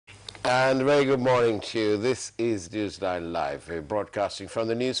And a very good morning to you. This is NEWSLINE Live. We're broadcasting from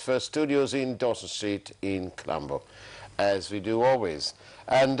the News First studios in Dawson Street in Colombo, as we do always.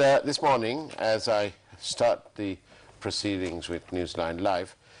 And this morning, as I start the proceedings with NEWSLINE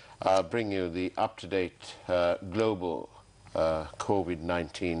Live, I'll bring you the up-to-date global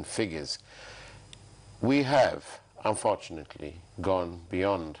COVID-19 figures. We have, unfortunately, gone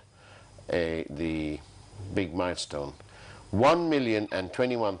beyond the big milestone.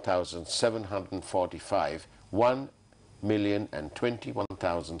 1,021,745,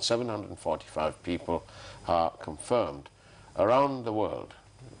 1,021,745 people are confirmed around the world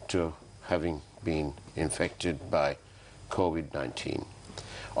to having been infected by COVID-19.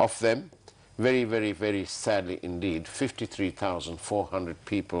 Of them, very, very, very sadly indeed, 53,400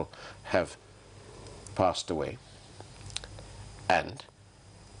 people have passed away. And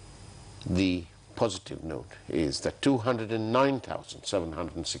the positive note is that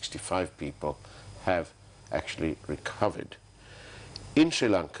 209,765 people have actually recovered. In Sri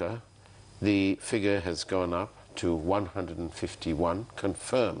Lanka, the figure has gone up to 151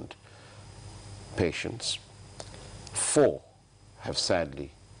 confirmed patients. 4 have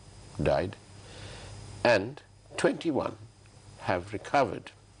sadly died, and 21 have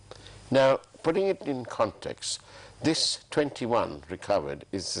recovered. Now, putting it in context, this 21 recovered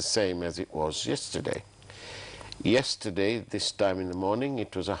is the same as it was yesterday. Yesterday, this time in the morning,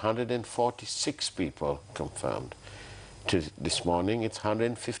 it was 146 people confirmed. To this morning, it's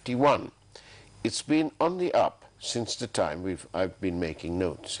 151. It's been on the up since the time I've been making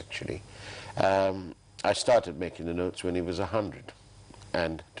notes, actually. I started making the notes when it was 100,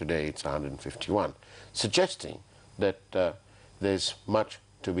 and today it's 151, suggesting that there's much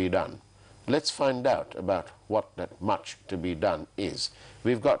to be done. Let's find out about what that much to be done is.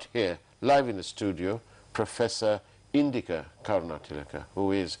 We've got here, live in the studio, Professor Indika Karunathilake,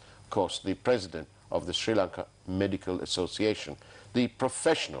 who is, of course, the president of the Sri Lanka Medical Association, the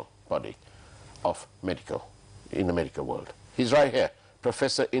professional body of in the medical world. He's right here.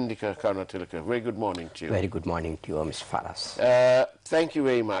 Professor Indika Karunathilake, very good morning to you. Very good morning to you, Mr. Faraz. Thank you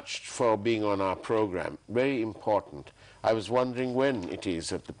very much for being on our program. Very important. I was wondering when it is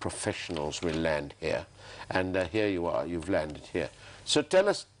that the professionals will land here. And here you are, you've landed here. So tell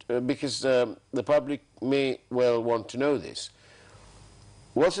us, because the public may well want to know this,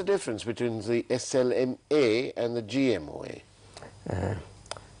 what's the difference between the SLMA and the GMOA?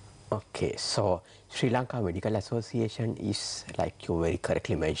 Okay, so Sri Lanka Medical Association is, like you very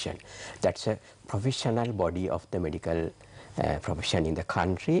correctly mentioned, that's a professional body of the medical profession in the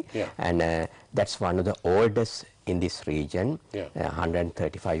country, and that's one of the oldest in this region,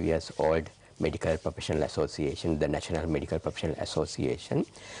 135 years old medical professional association, the National Medical Professional Association.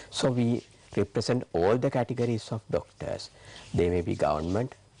 So we represent all the categories of doctors. They may be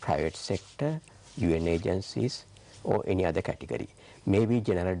government, private sector, UN agencies, or any other category. Maybe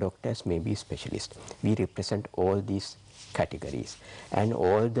general doctors, maybe specialists. We represent all these categories, and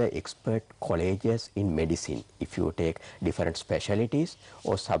all the expert colleges in medicine. If you take different specialties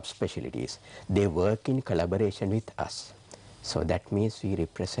or subspecialties, they work in collaboration with us. So that means we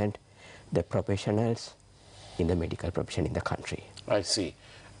represent the professionals in the medical profession in the country. I see.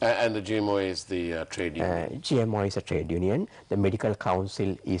 And the GMO is the trade union? GMO is a trade union. The Medical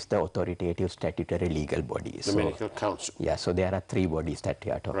Council is the authoritative statutory legal body. The Medical Council? Yeah, so there are 3 bodies that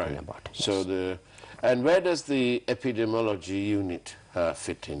we are talking about. So yes. And where does the epidemiology unit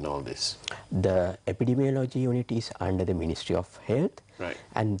fit in all this? The epidemiology unit is under the Ministry of Health,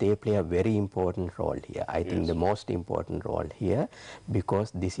 and they play a very important role here. I think the most important role here,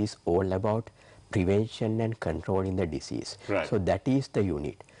 because this is all about prevention and controlling the disease. So that is the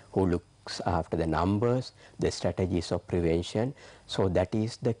unit who looks after the numbers, the strategies of prevention. So that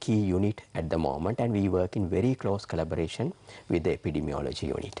is the key unit at the moment, and we work in very close collaboration with the epidemiology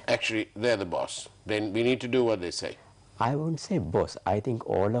unit. Actually, they're the boss. Then we need to do what they say. I won't say boss. I think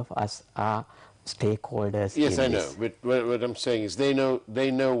all of us are stakeholders. Yes, in I know. this. But what I'm saying is they know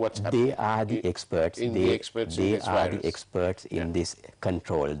what's happening. They are the experts. They are the experts in this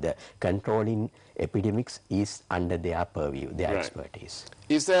control. The controlling epidemics is under their purview, their expertise.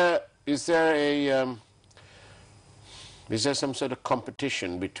 Is there some sort of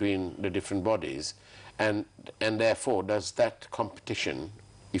competition between the different bodies, and therefore does that competition,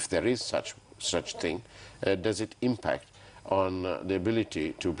 if there is such thing, does it impact on the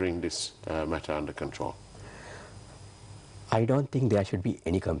ability to bring this matter under control? I don't think there should be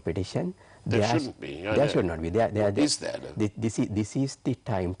any competition. There shouldn't be. There should not be. Is there, though? This is the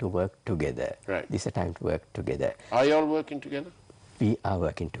time to work together. Right. This is a time to work together. Are you all working together? We are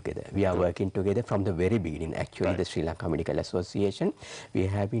working together. We are working together from the very beginning. Actually, the Sri Lanka Medical Association, we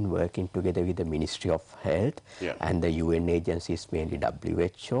have been working together with the Ministry of Health and the UN agencies, mainly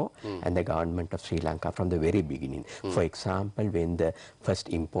WHO, and the government of Sri Lanka from the very beginning. For example, when the first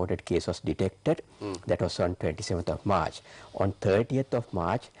imported case was detected, that was on 27th of March. On 30th of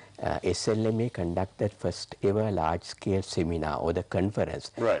March, SLMA conducted first ever large-scale seminar or the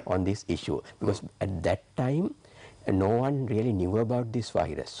conference on this issue, because at that time, no one really knew about this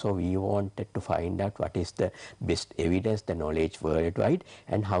virus. So we wanted to find out what is the best evidence, the knowledge worldwide,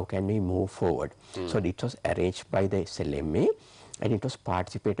 and how can we move forward. So it was arranged by the SLMA, and it was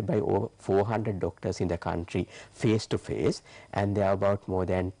participated by over 400 doctors in the country face to face, and there are about more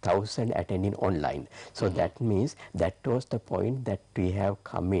than 1,000 attending online. So that means that was the point that we have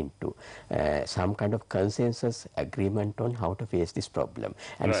come into some kind of consensus agreement on how to face this problem.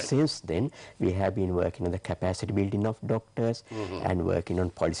 And since then, we have been working on the capacity building of doctors and working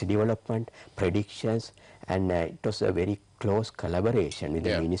on policy development, predictions, and it was a very close collaboration with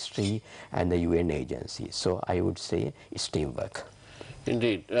the ministry and the UN agencies. So I would say it's teamwork.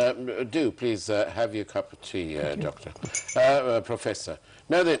 Indeed. Do please have your cup of tea, Doctor. Professor.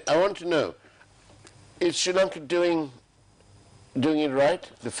 Now then, I want to know, is Sri Lanka doing it right?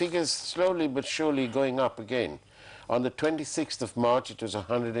 The figures slowly but surely going up again. On the 26th of March, it was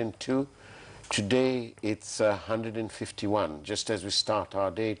 102. Today, it's 151, just as we start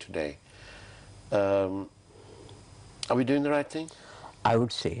our day today. Are we doing the right thing? I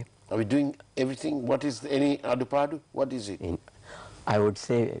would say. Are we doing everything? What is any adupadu? What is it? I would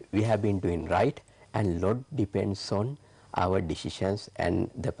say we have been doing right, and lot depends on our decisions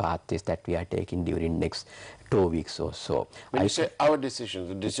and the paths that we are taking during next 2 weeks or so. When you say our decisions,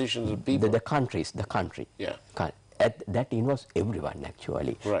 the decisions of people? The country. Yeah. That involves everyone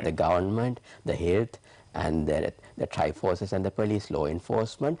actually. The government, the health, and the tri-forces and the police, law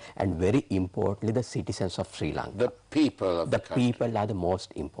enforcement, and very importantly the citizens of Sri Lanka. The people of the country. People are the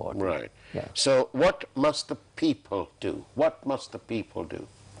most important. Right. Yeah. So what must the people do? What must the people do?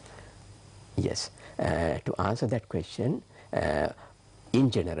 Yes. To answer that question, in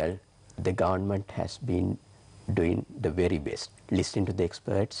general, the government has been doing the very best, listening to the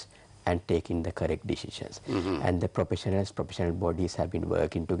experts and taking the correct decisions. And the professional bodies have been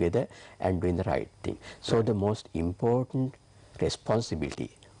working together and doing the right thing. So the most important responsibility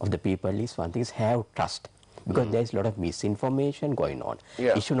of the people is, one thing is have trust, because there is a lot of misinformation going on.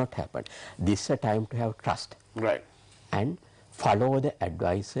 It should not happen. This is a time to have trust. And follow the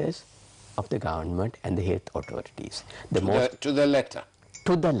advices of the government and the health authorities. To the letter.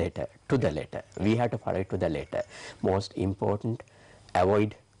 To the letter. We have to follow it to the letter. Most important,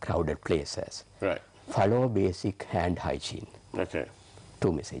 avoid crowded places. Follow basic hand hygiene.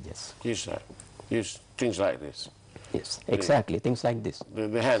 2 messages. Use things like this. Yes, exactly, things like this.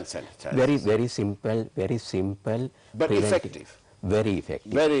 The hand sanitizer. Very simple. But effective. Very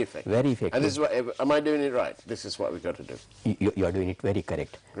effective. Very effective. Very effective. And this is what, am I doing it right? This is what we got to do. You are doing it very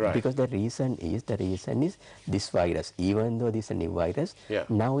correct. Because the reason is this virus, even though this is a new virus,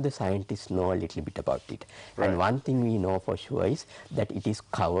 now the scientists know a little bit about it. And one thing we know for sure is that it is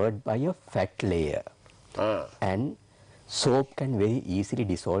covered by a fat layer. And soap can very easily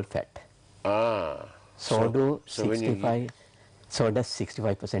dissolve fat. So does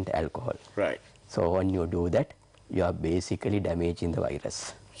 65% alcohol. So when you do that, you are basically damaging the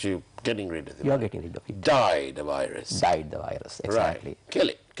virus. So you're getting rid of it. You are getting rid of it. Die the virus. Die the virus, exactly. Kill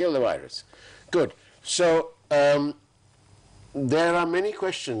it. Kill the virus. Good. So there are many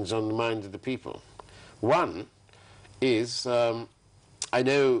questions on the mind of the people. One is, I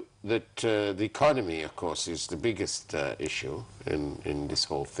know that the economy, of course, is the biggest issue in this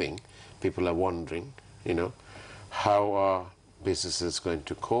whole thing. People are wondering, how are businesses going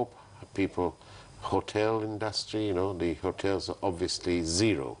to cope? People, hotel industry, the hotels are obviously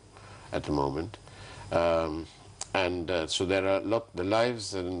zero at the moment. So there are the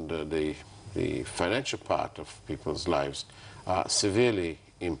lives and the financial part of people's lives are severely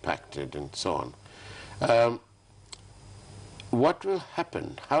impacted and so on. What will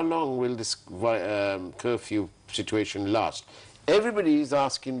happen? How long will this curfew situation last? Everybody is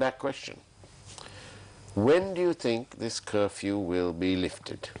asking that question. When do you think this curfew will be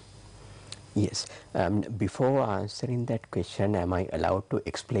lifted? Yes. Before answering that question, am I allowed to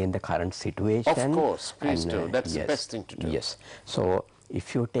explain the current situation? Of course, please do. That's the best thing to do. Yes. So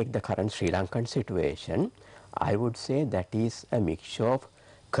if you take the current Sri Lankan situation, I would say that is a mixture of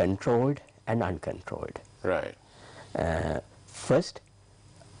controlled and uncontrolled. First,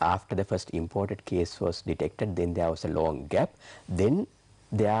 after the first imported case was detected, then there was a long gap. Then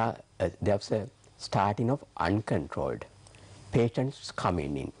there was a starting of uncontrolled patients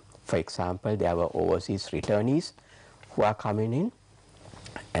coming in. For example, there were overseas returnees who are coming in,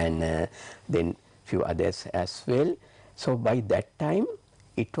 and then few others as well. So by that time,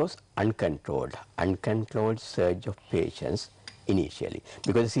 it was uncontrolled surge of patients initially,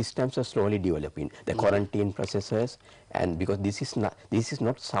 because the systems are slowly developing, the quarantine processes, and because this is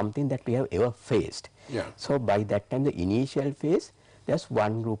not something that we have ever faced. Yeah. So by that time, the initial phase, there's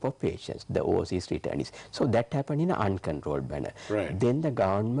one group of patients, the overseas returnees. So that happened in an uncontrolled manner. Right. Then the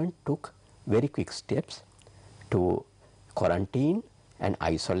government took very quick steps to quarantine and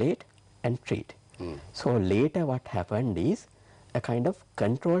isolate and treat. So later what happened is a kind of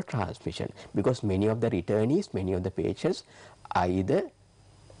controlled transmission, because many of the returnees, many of the patients, either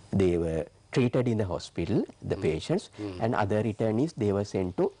they were treated in the hospital, the patients, and other returnees, they were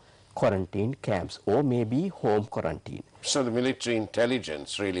sent to quarantine camps or maybe home quarantine. So the military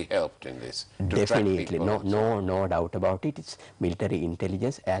intelligence really helped in this. Definitely, no doubt about it. It's military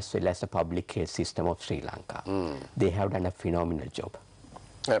intelligence as well as the public health system of Sri Lanka. They have done a phenomenal job.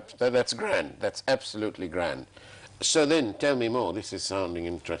 That's grand. That's absolutely grand. So then, tell me more. This is sounding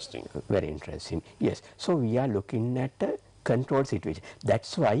interesting. Very interesting. Yes. So we are looking at a controlled situation.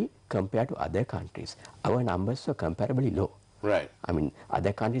 That's why, compared to other countries, our numbers are comparably low. Right. I mean,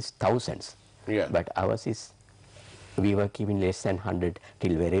 other countries, thousands. Yeah. But ours is, we were keeping less than 100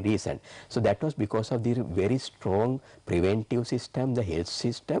 till very recent. So that was because of the very strong preventive system, the health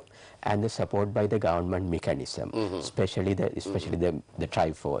system, and the support by the government mechanism, especially the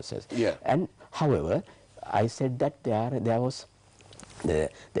tribe forces. Yeah. And however, I said that there was the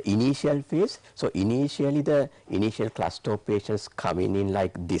initial phase. So initially the initial cluster of patients coming in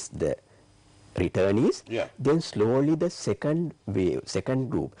like this, the returnees, then slowly the second wave, second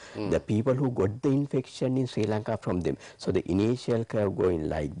group, the people who got the infection in Sri Lanka from them. So the initial curve going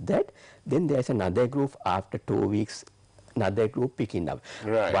like that, then there's another group after 2 weeks, another group picking up.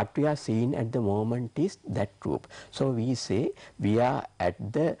 Right. What we are seeing at the moment is that group. So we say we are at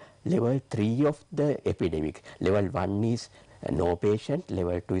the level 3 of the epidemic. Level 1 is no patient,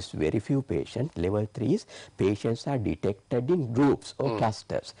 level 2 is very few patients, level 3 is patients are detected in groups or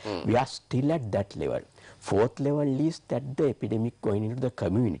clusters. We are still at that level. Fourth level is that the epidemic going into the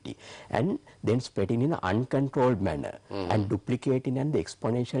community and then spreading in an uncontrolled manner and duplicating and the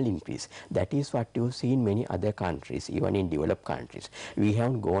exponential increase. That is what you see in many other countries, even in developed countries. We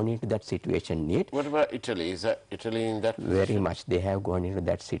haven't gone into that situation yet. What about Italy? Is that Italy in that position? Very much. They have gone into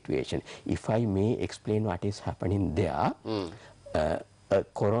that situation. If I may explain what is happening there, a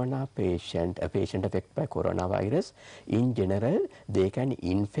corona patient, a patient affected by coronavirus, in general, they can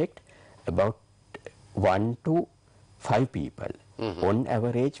infect about 1 to 5 people. On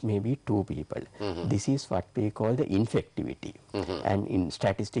average, maybe 2 people. This is what we call the infectivity. And in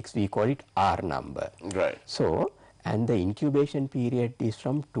statistics, we call it R number. Right. So, and the incubation period is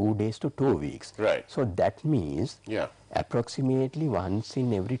from 2 days to 2 weeks. Right. So that means approximately once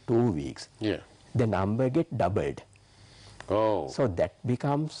in every 2 weeks, the number get doubled. Oh. So that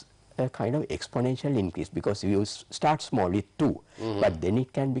becomes a kind of exponential increase, because you start small with 2, but then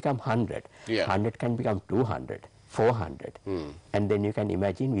it can become 100. 100 can become 200, 400. And then you can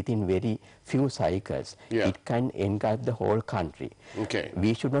imagine within very few cycles, it can engulf the whole country. Okay.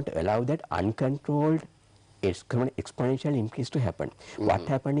 We should not allow that uncontrolled exponential increase to happen. What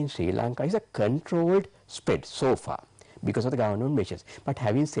happened in Sri Lanka is a controlled spread so far, because of the government measures. But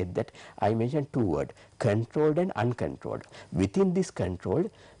having said that, I mentioned 2 words, controlled and uncontrolled. Within this control,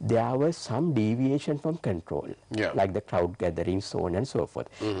 there was some deviation from control, like the crowd gathering, so on and so forth.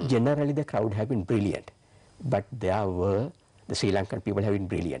 Generally, the crowd have been brilliant, but the Sri Lankan people have been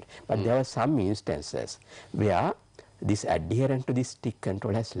brilliant. But there were some instances where this adherence to this strict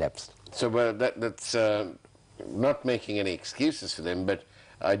control has lapsed. So that's not making any excuses for them, but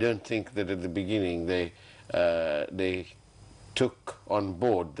I don't think that at the beginning they took on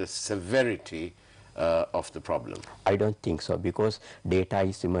board the severity of the problem. I don't think so, because data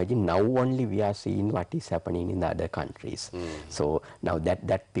is emerging. Now only we are seeing what is happening in the other countries. So now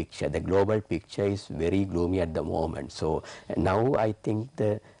that picture, the global picture is very gloomy at the moment. So now I think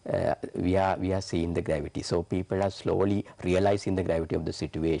we are seeing the gravity. So people are slowly realizing the gravity of the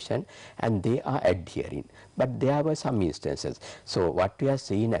situation and they are adhering. But there were some instances. So what we are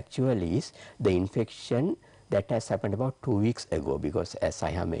seeing actually is the infection that has happened about 2 weeks ago, because as I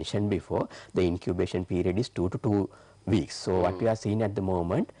have mentioned before, the incubation period is 2 to 2 weeks. So what we are seeing at the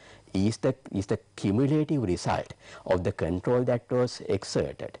moment is the cumulative result of the control that was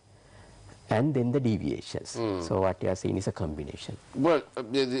exerted and then the deviations. So what we are seeing is a combination. Well,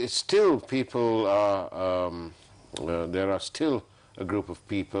 still people are, there are still a group of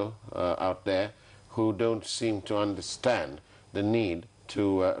people out there who don't seem to understand the need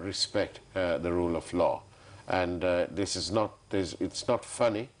to respect the rule of law. And this is not, it's not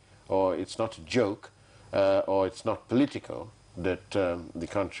funny, or it's not a joke, or it's not political that the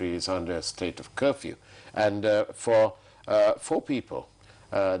country is under a state of curfew. And for 4 people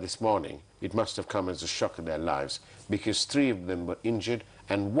this morning, it must have come as a shock in their lives, because 3 of them were injured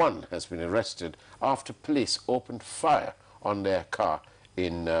and 1 has been arrested after police opened fire on their car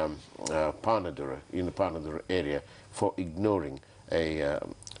in Panadura, in the Panadura area, for ignoring a,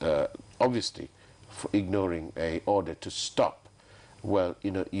 obviously, for ignoring a order to stop. Well,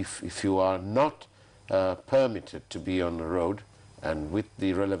 you know, if you are not permitted to be on the road and with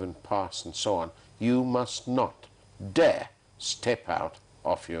the relevant pass and so on, you must not dare step out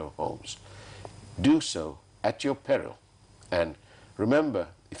of your homes. Do so at your peril. And remember,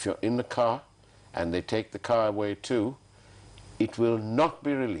 if you're in the car and they take the car away too, it will not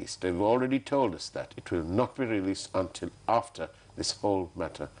be released. They've already told us that. It will not be released until after this whole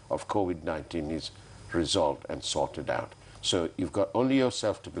matter of COVID-19 is resolved and sorted out. So you've got only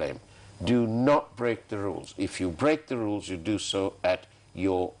yourself to blame. Do not break the rules. If you break the rules, you do so at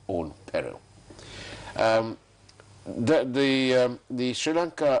your own peril. The Sri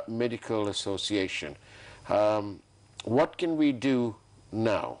Lanka Medical Association, what can we do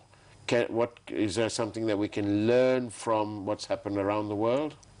now? Is there something that we can learn from what's happened around the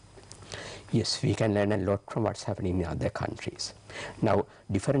world? Yes, we can learn a lot from what's happening in other countries. Now,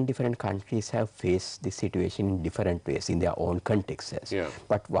 different countries have faced this situation in different ways in their own contexts. Yeah.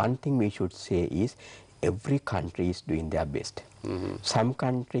 But one thing we should say is every country is doing their best. Some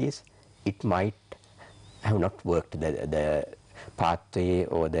countries, it might have not worked, the pathway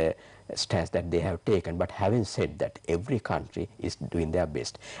or the stance that they have taken, but having said that, every country is doing their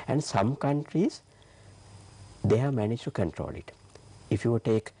best. And some countries, they have managed to control it. If you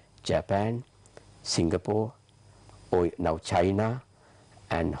take Japan, Singapore, or now China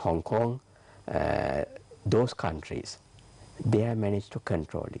and Hong Kong, those countries, they have managed to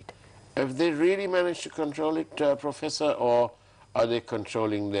control it. Have they really managed to control it, Professor, or are they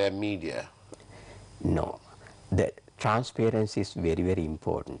controlling their media? No. The transparency is very, very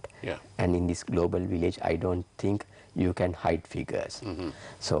important. Yeah. And in this global village, I don't think you can hide figures.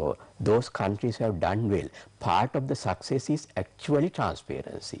 So those countries have done well. Part of the success is actually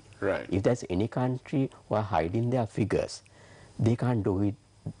transparency. Right. If there's any country who are hiding their figures, they can't do it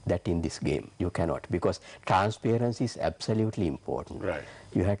that in this game. You cannot, because transparency is absolutely important. Right.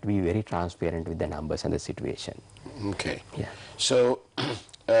 You have to be very transparent with the numbers and the situation. Okay. Yeah. So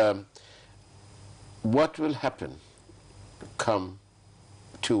what will happen come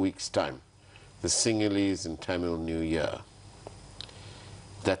 2 weeks' time? The Sinhalese and Tamil New Year.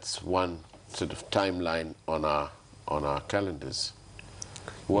 That's one sort of timeline on our calendars.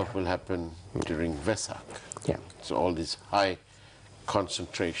 What will happen during Vesak? Yeah. So all these high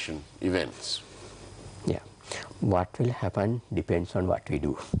concentration events. Yeah. What will happen depends on what we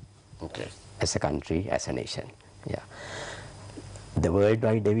do. Okay. As a country, as a nation. Yeah. The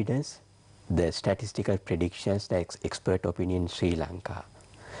worldwide evidence, the statistical predictions, the expert opinion in Sri Lanka,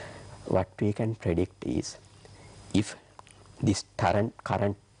 what we can predict is, if this current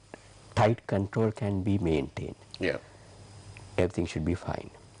tight control can be maintained, Yeah. everything should be fine.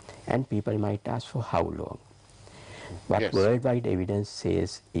 And people might ask, for how long? What Yes. worldwide evidence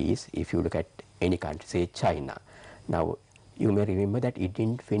says is, if you look at any country, say China, now you may remember that it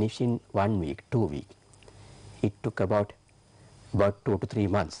didn't finish in 1 week, 2 weeks. It took about 2 to 3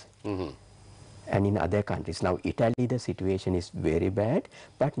 months. And in other countries, now Italy, the situation is very bad,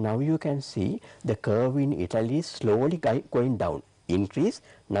 but now you can see the curve in Italy is slowly going down. Increase,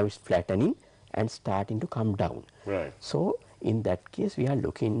 now it's flattening and starting to come down. Right. So in that case, we are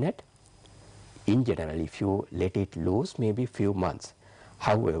looking at, in general, if you let it loose, maybe few months.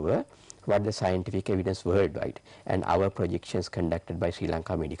 However, what the scientific evidence worldwide and our projections conducted by Sri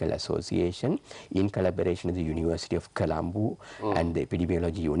Lanka Medical Association in collaboration with the University of Colombo and the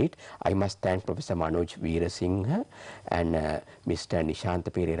epidemiology unit. I must thank Professor Manoj Veerasinghe and Mr.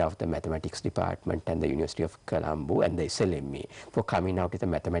 Nishanta Pereira of the mathematics department and the University of Colombo and the SLMA for coming out with a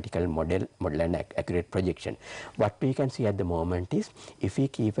mathematical model and accurate projection. What we can see at the moment is, if we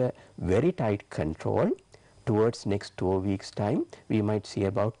keep a very tight control, towards next 2 weeks' time, we might see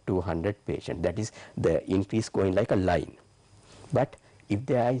about 200 patients. That is the increase going like a line. But if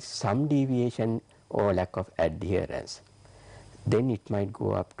there is some deviation or lack of adherence, then it might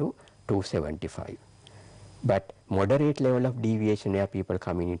go up to 275. But moderate level of deviation where people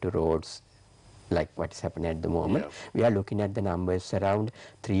coming into roads, like what is happening at the moment, we are looking at the numbers around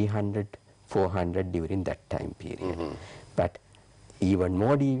 300, 400 during that time period. But even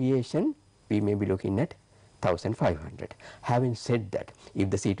more deviation, we may be looking at 1,500. Having said that, if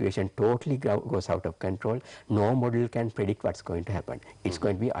the situation totally goes out of control, no model can predict what's going to happen. It's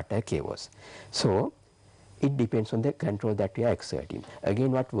going to be utter chaos. So it depends on the control that we are exerting.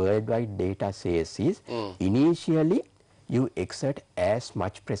 Again, what worldwide data says is initially you exert as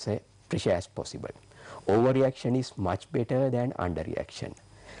much pressure as possible. Overreaction is much better than underreaction.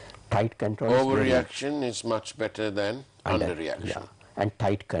 Tight control. Overreaction is much better than underreaction. Yeah. And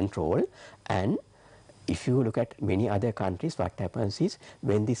tight control. And if you look at many other countries, what happens is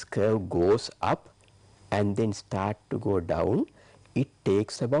when this curve goes up and then start to go down, it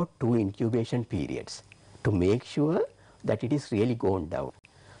takes about 2 incubation periods to make sure that it is really going down,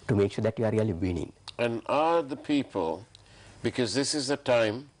 to make sure that you are really winning. And are the people, because this is a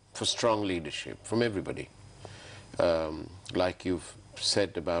time for strong leadership from everybody, like you've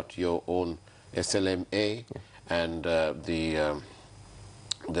said about your own SLMA and the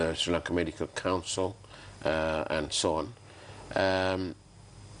Sri Lanka Medical Council and so on, and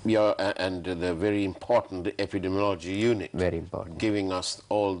the very important epidemiology unit, very important, giving us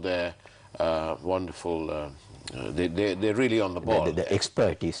all their wonderful, they're really on the ball. The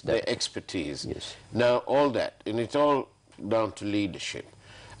expertise. The expertise. Yes. Now all that, and it's all down to leadership.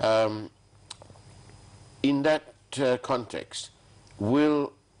 In that context,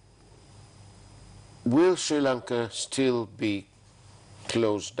 will Sri Lanka still be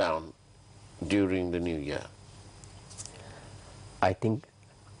closed down during the new year? I think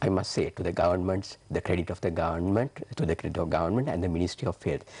I must say to the governments, the credit of the government, to the credit of government and the Ministry of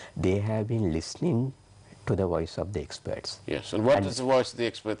Health, they have been listening to the voice of the experts. Yes, and what does the voice of the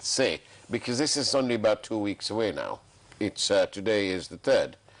experts say? Because this is only about 2 weeks away now. It's today is the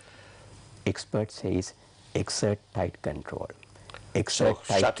 3rd. Experts says exert tight control. Exert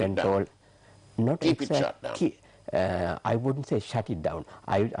So tight shut control. It down. Not keep it shut down. I wouldn't say shut it down.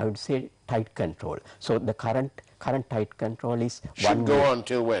 I would say tight control. So the current tight control is should go on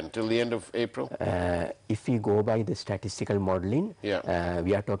till when? Till the end of April? If we go by the statistical modeling, yeah.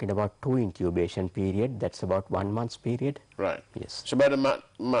 We are talking about 2 incubation period. That's about 1 month's period. Right. Yes. So about a month.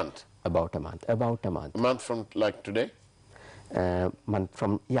 About a month. About a month. A month from like today? Month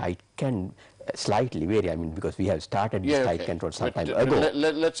from, yeah, it can slightly vary. I mean, because we have started this tight control some time ago.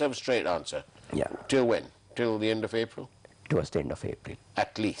 Let's have a straight answer. Yeah. Till when? Till the end of April? Towards the end of April.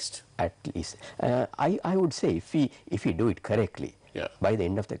 At least. At least. I would say if we do it correctly, by the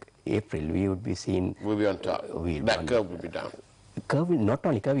end of the April, we would be seen. We'll be on top. That curve will be down. Curve will, not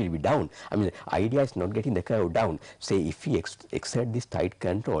only curve will be down. I mean, the idea is not getting the curve down. Say if we exert this tight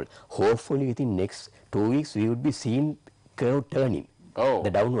control, hopefully within next 2 weeks we would be seeing curve turning. Oh. The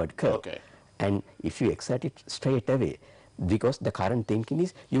downward curve. Okay. And if you exert it straight away, because the current thinking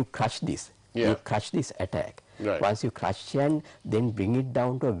is you crush this. Yeah. You crush this attack. Right. Once you crush and then bring it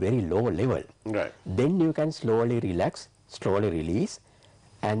down to a very low level, right. then you can slowly relax, slowly release,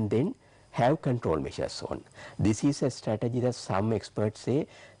 and then have control measures on. This is a strategy that some experts say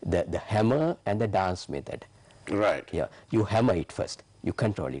the hammer and the dance method. Right. Yeah, you hammer it first, you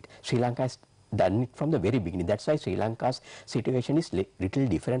control it. Sri Lanka has done it from the very beginning. That's why Sri Lanka's situation is little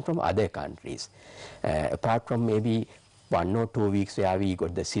different from other countries. Apart from maybe 1 or 2 weeks where we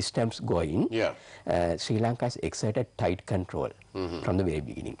got the systems going, Sri Lanka has exerted tight control from the very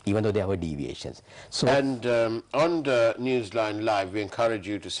beginning, even though there were deviations. So, and on the Newsline Live, we encourage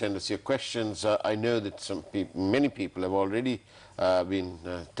you to send us your questions. I know that many people have already been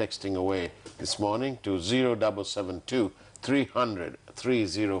texting away this morning to 0772 300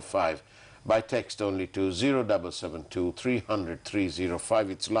 305. By text only to 0772 300 305.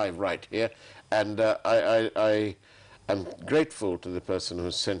 It's live right here. And I'm grateful to the person who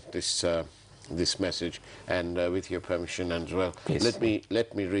sent this this message, and with your permission as well, yes.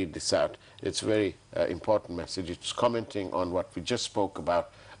 let me read this out. It's a very important message. It's commenting on what we just spoke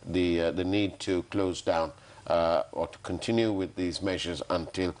about, the need to close down or to continue with these measures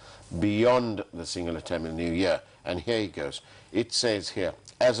until beyond the Sinhala Tamil New Year. And here he goes. It says here,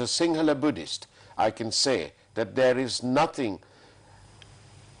 as a Sinhala Buddhist, I can say that there is nothing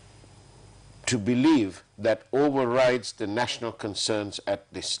to believe that overrides the national concerns at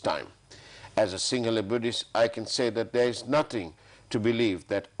this time. As a Sinhala Buddhist, I can say that there is nothing to believe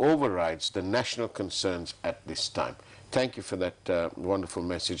that overrides the national concerns at this time. Thank you for that wonderful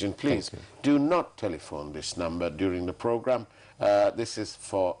message, and please do not telephone this number during the program. This is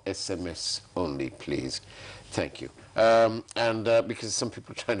for SMS only, please. Thank you. Because some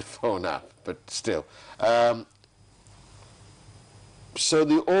people are trying to phone up, but still. So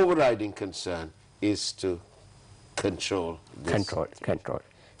the overriding concern is to control this.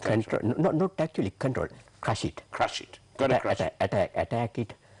 Control. Not actually control. Crush it. Crush it. Got to crush it. Attack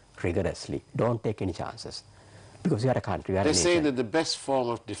it rigorously. Don't take any chances. Because we are a country, we are a They nation. say that the best form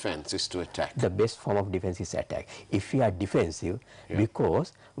of defense is to attack. The best form of defense is attack. If we are defensive,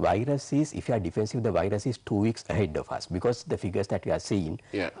 because virus is, if you are defensive, the virus is 2 weeks ahead of us, because the figures that we are seeing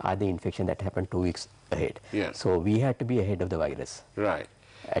are the infection that happened 2 weeks ahead. So we have to be ahead of the virus. Right.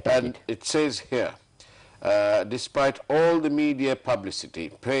 Attack And it says here, despite all the media publicity,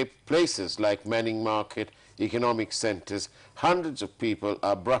 places like Manning Market, economic centers, hundreds of people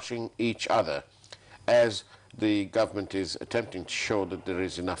are brushing each other as the government is attempting to show that there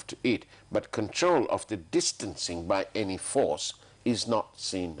is enough to eat. But control of the distancing by any force is not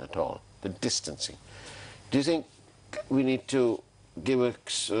seen at all, the distancing. Do you think we need to give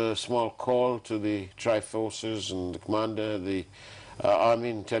a small call to the Tri-Forces and the commander, the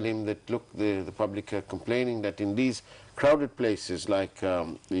army, and tell him that, look, the public are complaining that in these crowded places like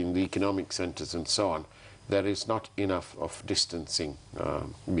in the economic centers and so on, there is not enough of distancing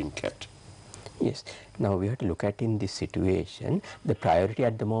being kept? Yes. Now we have to look at in this situation, the priority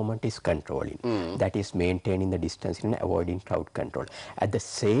at the moment is controlling. That is maintaining the distance and avoiding crowd control. At the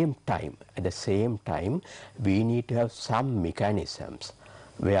same time, we need to have some mechanisms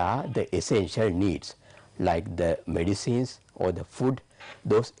where the essential needs, like the medicines or the food,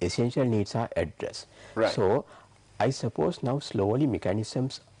 those essential needs are addressed. Right. So I suppose now slowly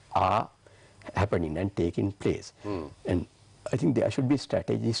mechanisms are happening and taking place. And I think there should be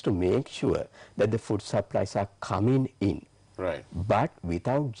strategies to make sure that the food supplies are coming in, but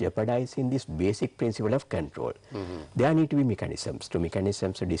without jeopardizing this basic principle of control. There need to be mechanisms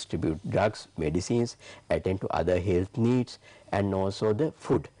to distribute drugs, medicines, attend to other health needs, and also the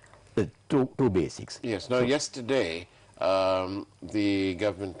food, the two basics. Yes. Now, yesterday, the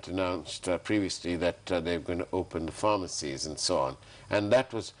government announced previously that they're going to open the pharmacies and so on, and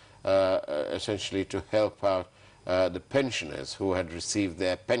that was essentially to help out the pensioners who had received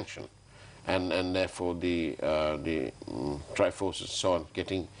their pension, and therefore the Tri-Forces and so on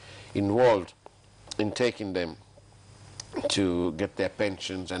getting involved in taking them to get their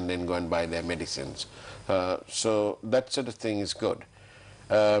pensions and then go and buy their medicines. So that sort of thing is good.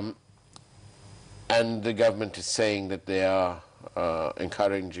 And the government is saying that they are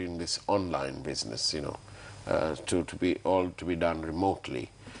encouraging this online business, you know, to be done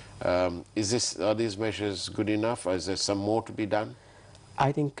remotely. Are these measures good enough, or is there some more to be done?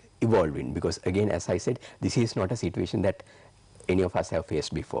 I think evolving, because again, as I said, this is not a situation that any of us have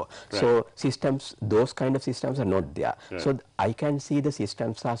faced before. So systems, those kind of systems are not there. So I can see the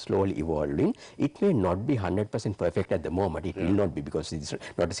systems are slowly evolving. It may not be 100% perfect at the moment. It will not be, because it's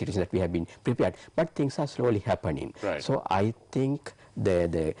not a situation that we have been prepared. But things are slowly happening. So I think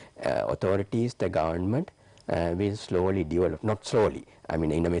the authorities, the government, will slowly develop, not slowly, I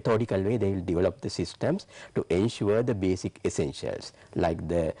mean in a methodical way, they will develop the systems to ensure the basic essentials like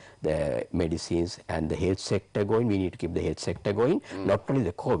the medicines and the health sector going. We need to keep the health sector going, not only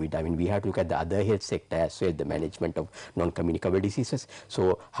the COVID, I mean we have to look at the other health sector as well, the management of non-communicable diseases.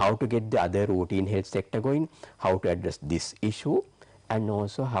 So how to get the other routine health sector going, how to address this issue, and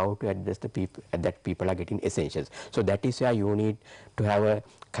also how to address the people that people are getting essentials. So that is where you need to have a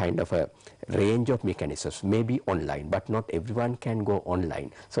kind of a range of mechanisms, maybe online, but not everyone can go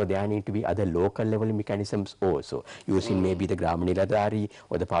online. So there need to be other local level mechanisms also, using maybe the Grama Niladhari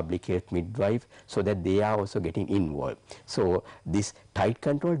or the public health midwife, so that they are also getting involved. So this tight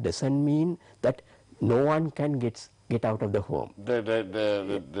control doesn't mean that no one can get out of the home. That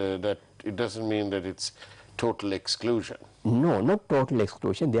it doesn't mean that it's total exclusion. No, not total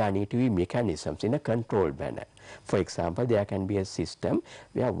exclusion. There need to be mechanisms in a controlled manner. For example, there can be a system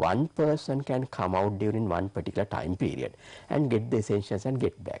where one person can come out during one particular time period and get the essentials and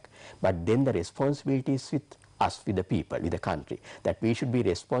get back. But then the responsibility is with us, with the people, with the country, that we should be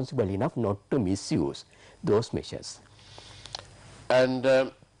responsible enough not to misuse those measures.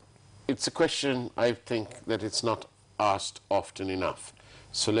 And it's a question, I think, that it's not asked often enough.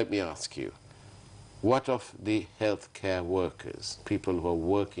 So let me ask you, what of the healthcare workers, people who are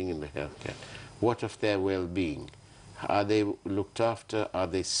working in the healthcare? What of their well-being? Are they looked after? Are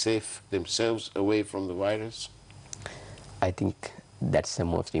they safe themselves away from the virus? I think that's the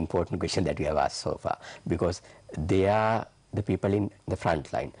most important question that we have asked so far, because they are the people in the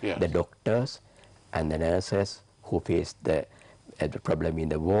front line, the doctors and the nurses who face the problem in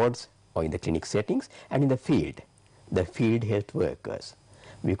the wards or in the clinic settings, and in the field health workers,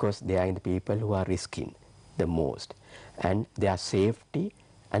 because they are the people who are risking the most, and their safety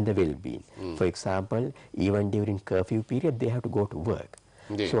and the well-being. For example, even during curfew period, they have to go to work.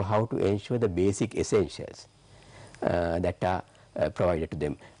 So how to ensure the basic essentials that are provided to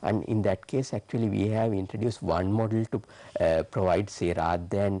them. And in that case, actually, we have introduced one model to provide, say, rather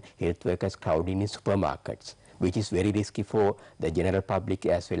than health workers crowding in supermarkets, which is very risky for the general public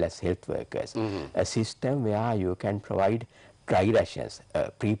as well as health workers. A system where you can provide dry rations,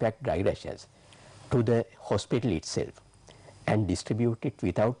 pre-packed dry rations to the hospital itself and distribute it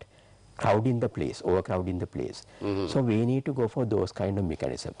without crowding the place, overcrowding the place. So we need to go for those kind of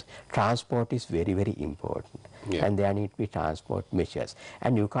mechanisms. Transport is very, very important. And there need to be transport measures.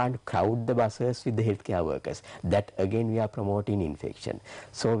 And you can't crowd the buses with the healthcare workers. That again we are promoting infection.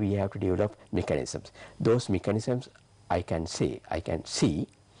 So we have to develop mechanisms. Those mechanisms, I can see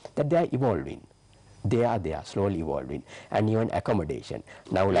that they are evolving. They are slowly evolving. And even accommodation.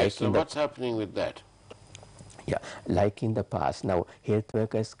 Now, yes, so what's happening with that? Yeah, like in the past, now health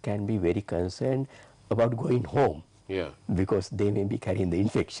workers can be very concerned about going home. Yeah. Because they may be carrying the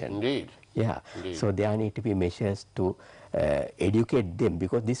infection. Indeed. Yeah. Indeed. So there need to be measures to educate them,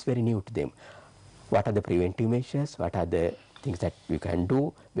 because this is very new to them. What are the preventive measures? What are the things that you can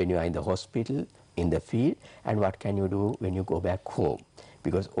do when you are in the hospital, in the field, and what can you do when you go back home?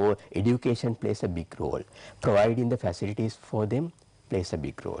 Because education plays a big role. Providing the facilities for them plays a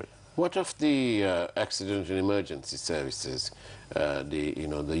big role. What of the accident and emergency services,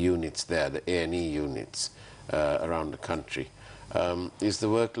 the units there, the A&E units around the country? Is the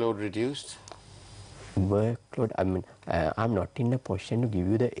workload reduced? Workload, I mean, I'm not in a position to give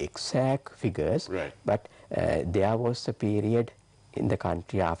you the exact figures, right. But there was a period in the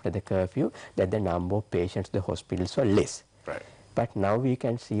country after the curfew that the number of patients in the hospitals were less. Right. But now we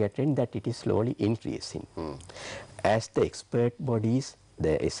can see a trend that it is slowly increasing. As the expert bodies,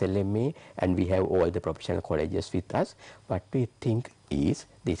 the SLMA, and we have all the professional colleges with us, what we think is,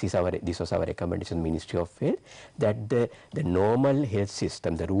 this was our recommendation, Ministry of Health, that the normal health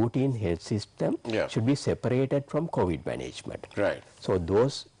system, the routine health system, should be separated from COVID management. Right. So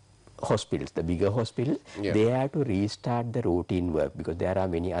those hospitals, the bigger hospitals, they have to restart the routine work, because there are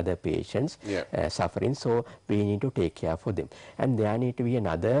many other patients suffering, so we need to take care for them. And there need to be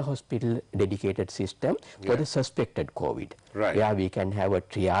another hospital dedicated system for the suspected COVID, where we can have a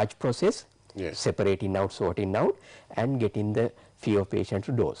triage process, separating out, sorting out, and getting the few patients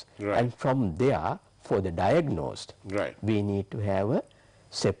to dose. And from there, for the diagnosed, we need to have a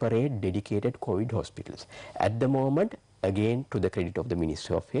separate dedicated COVID hospitals. At the moment, again, to the credit of the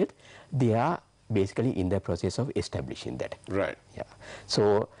Ministry of Health, they are basically in the process of establishing that. Right. Yeah.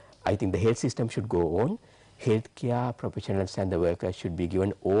 So I think the health system should go on. Healthcare professionals and the workers should be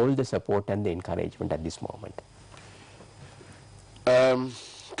given all the support and the encouragement at this moment.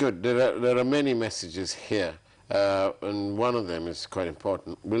 Good. There are many messages here, and one of them is quite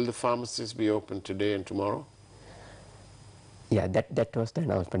important. Will the pharmacies be open today and tomorrow? Yeah, that was the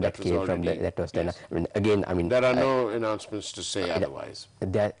announcement that came from the, that was the, again, I mean. There are no announcements to say otherwise.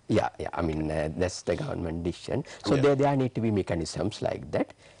 I mean, that's the government decision. So there need to be mechanisms like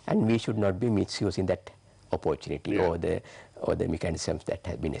that, and we should not be misusing that opportunity or the mechanisms that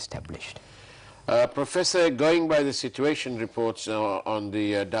have been established. Professor, going by the situation reports on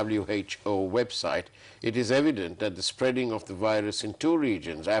the WHO website, it is evident that the spreading of the virus in two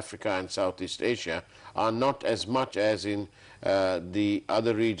regions, Africa and Southeast Asia, are not as much as in the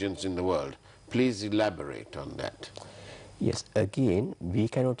other regions in the world. Please elaborate on that. Yes, again, we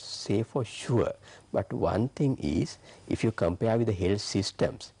cannot say for sure, but one thing is, if you compare with the health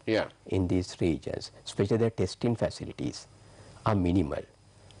systems in these regions, especially the testing facilities are minimal.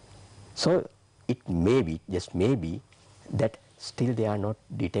 So it may be, just maybe, that still they are not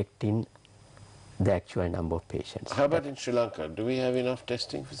detecting the actual number of patients. How about in Sri Lanka? Do we have enough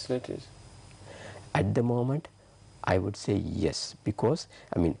testing facilities? At the moment, I would say yes, because,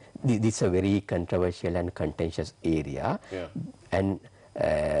 I mean, this is a very controversial and contentious area, and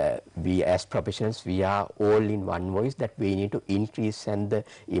we as professionals, we are all in one voice that we need to increase and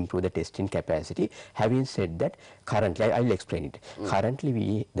improve the testing capacity. Having said that, currently, I will explain it.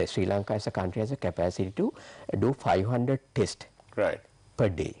 Currently, the Sri Lanka as a country has a capacity to do 500 tests per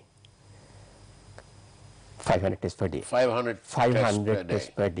day. 500 tests per day. 500 tests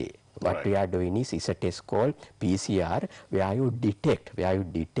per day. What we are doing is a test called PCR, where you detect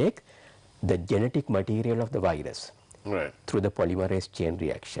the genetic material of the virus through the polymerase chain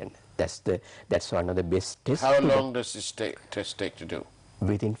reaction. That's one of the best tests. How long does this test take to do?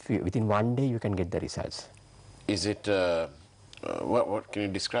 Within 1 day you can get the results. Is it What can you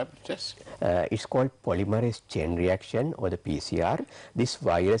describe the test? It's called polymerase chain reaction, or the PCR. This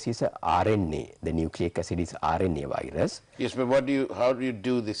virus is a RNA. The nucleic acid is RNA virus. Yes, but how do you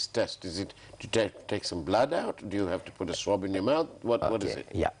do this test? Is it to take some blood out? Do you have to put a swab in your mouth? What is it?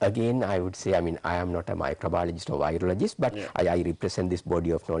 Yeah, again, I would say, I mean, I am not a microbiologist or virologist, but Yeah. I represent this body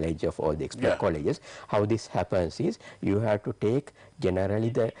of knowledge of all the expert colleges. How this happens is, you have to take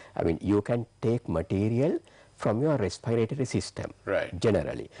generally you can take material from your respiratory system,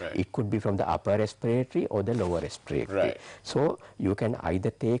 generally. It could be from the upper respiratory or the lower respiratory. So you can either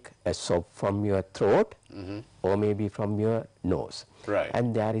take a swab from your throat or maybe from your nose.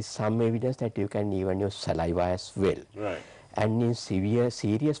 And there is some evidence that you can even use saliva as well. And in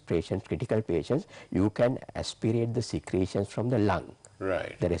serious patients, critical patients, you can aspirate the secretions from the lung,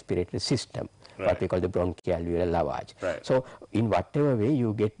 the respiratory system, what we call the bronchoalveolar lavage. So in whatever way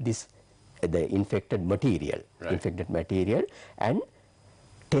you get this, the infected material, and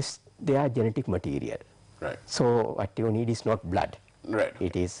test their genetic material. So what you need is not blood.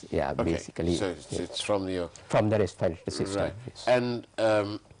 It is basically. So it's from the respiratory system. Yes. And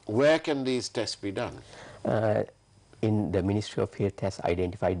where can these tests be done? In the Ministry of Health has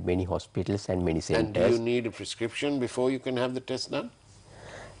identified many hospitals and many centers. And do you need a prescription before you can have the test done?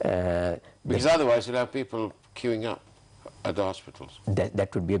 Because otherwise you'll have people queuing up at the hospitals.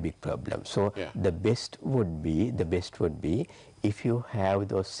 That would be a big problem. So the best would be if you have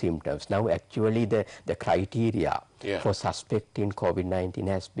those symptoms. Now actually the criteria for suspecting COVID-19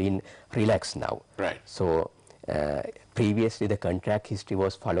 has been relaxed now. So previously the contact history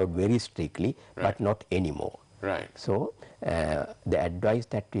was followed very strictly, but not anymore. So the advice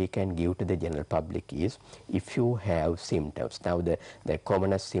that we can give to the general public is, if you have symptoms, now the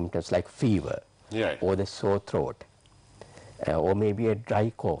commonest symptoms like fever or the sore throat, or maybe a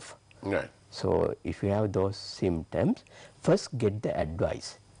dry cough. So if you have those symptoms, first get the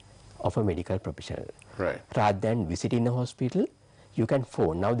advice of a medical professional. Rather than visiting a hospital, you can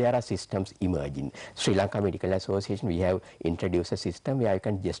phone. Now there are systems emerging. Sri Lanka Medical Association, we have introduced a system where you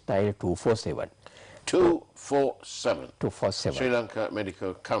can just dial 247. 247. Sri Lanka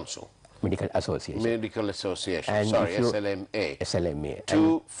Medical Council. Medical Association. Medical Association. And sorry, SLMA. SLMA.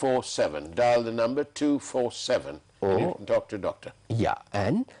 247. Dial the number 247. And you can talk to a doctor. Yeah,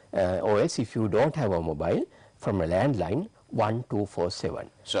 and or else if you don't have a mobile, from a landline, 1247.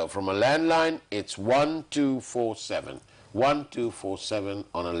 So from a landline, it's 1247. 1247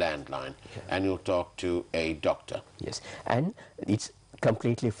 on a landline, and you'll talk to a doctor. Yes, and it's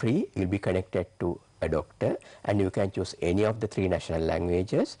completely free. You'll be connected to a doctor, and you can choose any of the 3 national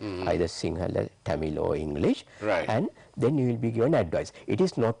languages, either Sinhala, Tamil or English, and then you will be given advice. It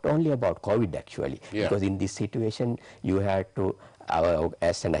is not only about COVID actually, because in this situation you have to,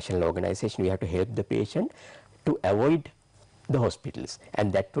 as a national organization, we have to help the patient to avoid the hospitals,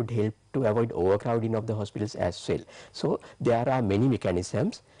 and that would help to avoid overcrowding of the hospitals as well. So there are many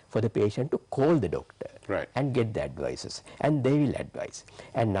mechanisms for the patient to call the doctor and get the advices, and they will advise.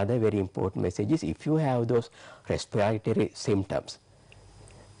 Another very important message is, if you have those respiratory symptoms,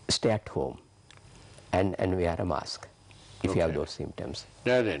 stay at home and wear a mask if you have those symptoms.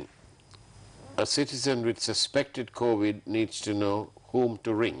 Now then, a citizen with suspected COVID needs to know whom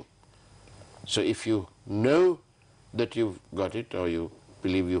to ring. So if you know that you've got it, or you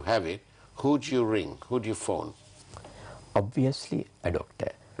believe you have it, who do you ring? Who do you phone? Obviously a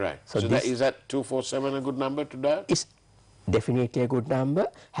doctor. So is that 247 a good number to dial? It's definitely a good number.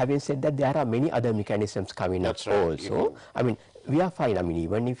 Having said that, there are many other mechanisms coming up also. I mean, we are fine. I mean,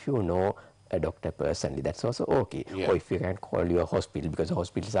 even if you know a doctor personally, that's also okay. Or if you can call your hospital, because the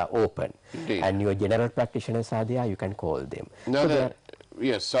hospitals are open. And your general practitioners are there, you can call them.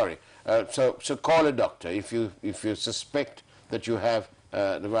 Yes, sorry. So call a doctor. If you suspect that you have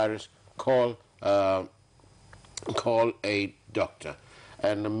the virus, call a doctor.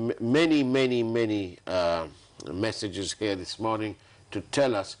 And many messages here this morning to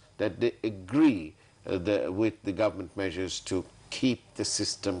tell us that they agree with the government measures to keep the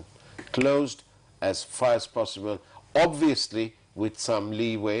system closed as far as possible, obviously with some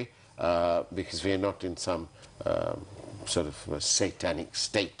leeway, because we are not in some sort of a satanic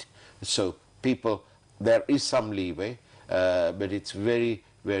state. So people, there is some leeway, but it's very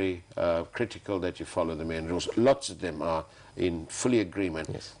critical that you follow the main rules. Lots of them are in fully agreement.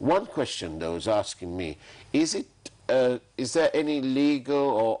 One question though is asking me, is there any legal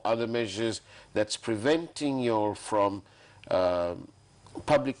or other measures that's preventing you from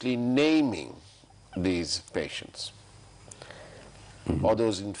publicly naming these patients, or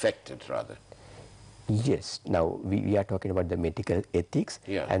those infected rather? Yes, now we are talking about the medical ethics,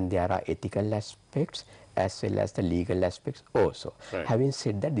 and there are ethical aspects as well as the legal aspects also. Right. Having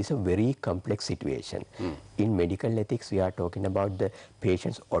said that, this is a very complex situation. In medical ethics, we are talking about the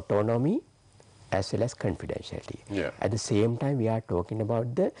patient's autonomy as well as confidentiality. At the same time, we are talking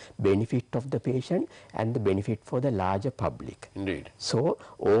about the benefit of the patient and the benefit for the larger public. Indeed. So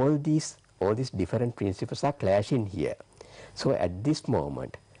all these different principles are clashing here. So at this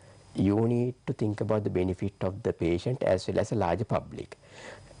moment, you need to think about the benefit of the patient as well as the larger public.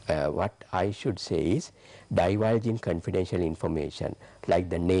 What I should say is, divulging confidential information like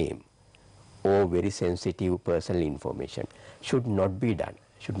the name or very sensitive personal information should not be done.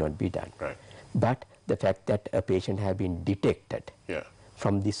 Right. But the fact that a patient has been detected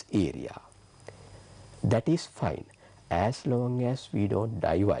from this area, that is fine, as long as we don't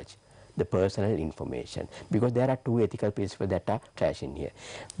divulge the personal information, because there are two ethical principles that are clashing here.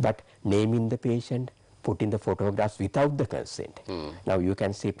 But naming the patient, putting the photographs without the consent. Now you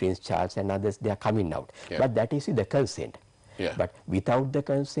can see Prince Charles and others, they are coming out, but that is with the consent. But without the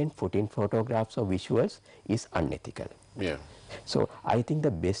consent, putting photographs or visuals is unethical. So I think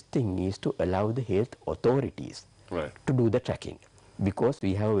the best thing is to allow the health authorities to do the tracking, because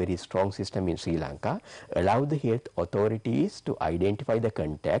we have a very strong system in Sri Lanka. Allow the health authorities to identify the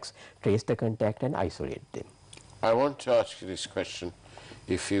contacts, trace the contact and isolate them. I want to ask you this question.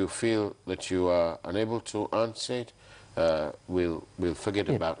 If you feel that you are unable to answer it, we'll forget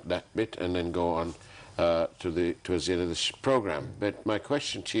about that bit and then go on towards the end of this program. But my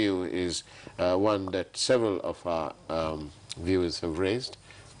question to you is one that several of our viewers have raised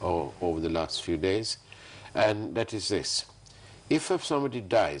over the last few days, and that is this. If somebody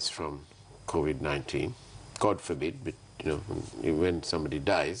dies from COVID-19, God forbid, but when somebody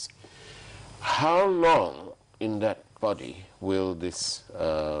dies, how long in that body will this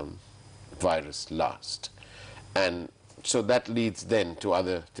virus last? And so that leads then to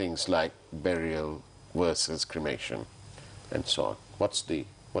other things like burial versus cremation and so on. What's the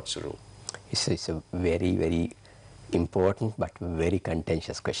rule? It's a very, very important but very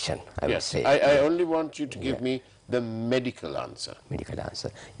contentious question, I would say. I only want you to give me the medical answer.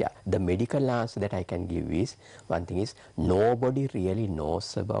 The medical answer that I can give is, one thing is, nobody really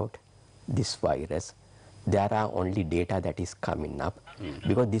knows about this virus. There are only data that is coming up,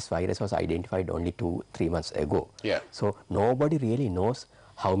 because this virus was identified only 2-3 months ago. So nobody really knows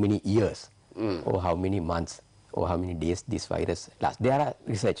how many years or how many months or how many days this virus lasts. There are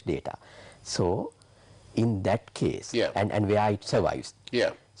research data. So in that case, and where it survives.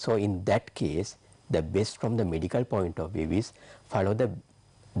 So in that case, the best from the medical point of view is follow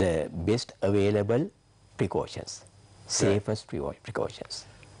the best available precautions, safest precautions.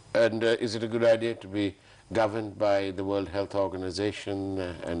 And is it a good idea to be governed by the World Health Organization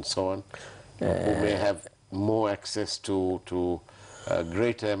and so on, who may have more access to a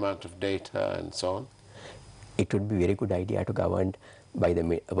greater amount of data and so on? It would be a very good idea to govern by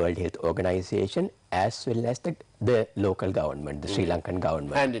the World Health Organization as well as the local government, the Sri Lankan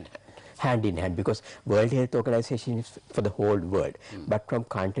government. Hand in hand. Hand in hand, because World Health Organization is for the whole world. But from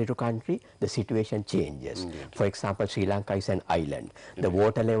country to country, the situation changes. For example, Sri Lanka is an island. The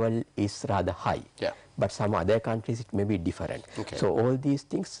water level is rather high. But some other countries, it may be different. So all these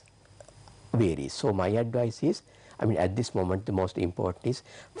things vary. So my advice is, at this moment, the most important is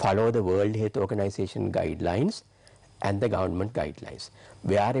follow the World Health Organization guidelines and the government guidelines.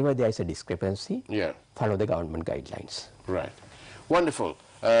 Wherever there is a discrepancy, follow the government guidelines. Right. Wonderful.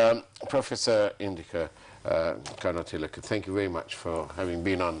 Professor Indika Karunathilake, thank you very much for having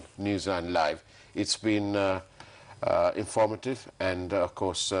been on NEWSLINE Live. It's been informative, and of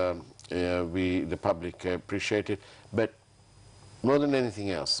course the public appreciate it, but more than anything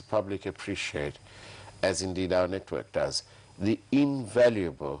else, the public appreciate, as indeed our network does, the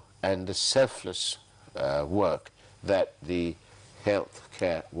invaluable and the selfless work that the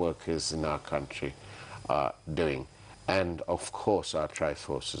healthcare workers in our country are doing. And of course our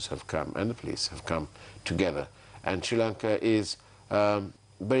tri-forces have come, and the police have come together. And Sri Lanka is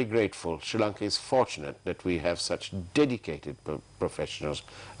very grateful. Sri Lanka is fortunate that we have such dedicated professionals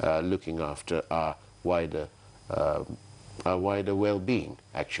looking after our wider well-being,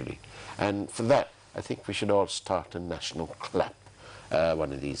 actually. And for that, I think we should all start a national clap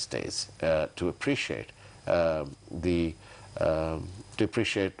one of these days to appreciate to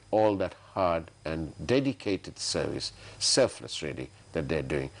appreciate all that hard and dedicated service, selfless really, that they're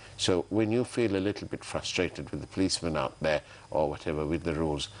doing. So when you feel a little bit frustrated with the policemen out there or whatever with the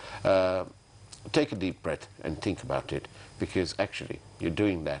rules, take a deep breath and think about it, because actually you're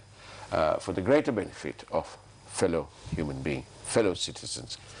doing that for the greater benefit of fellow human being, fellow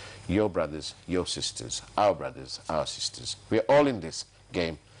citizens, your brothers, your sisters, our sisters. We are all in this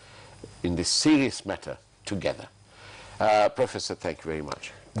game, in this serious matter, together. Professor, thank you very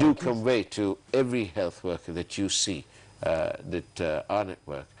much. Do convey to every health worker that you see that our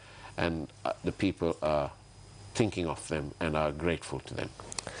network and the people are thinking of them and are grateful to them.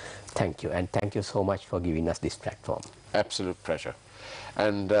 Thank you, and thank you so much for giving us this platform. Absolute pleasure.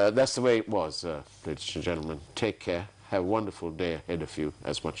 And that's the way it was, ladies and gentlemen. Take care. Have a wonderful day ahead of you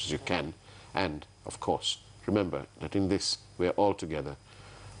as much as you can. And, of course, remember that in this, we are all together.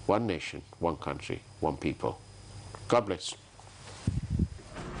 One nation, one country, one people. God bless.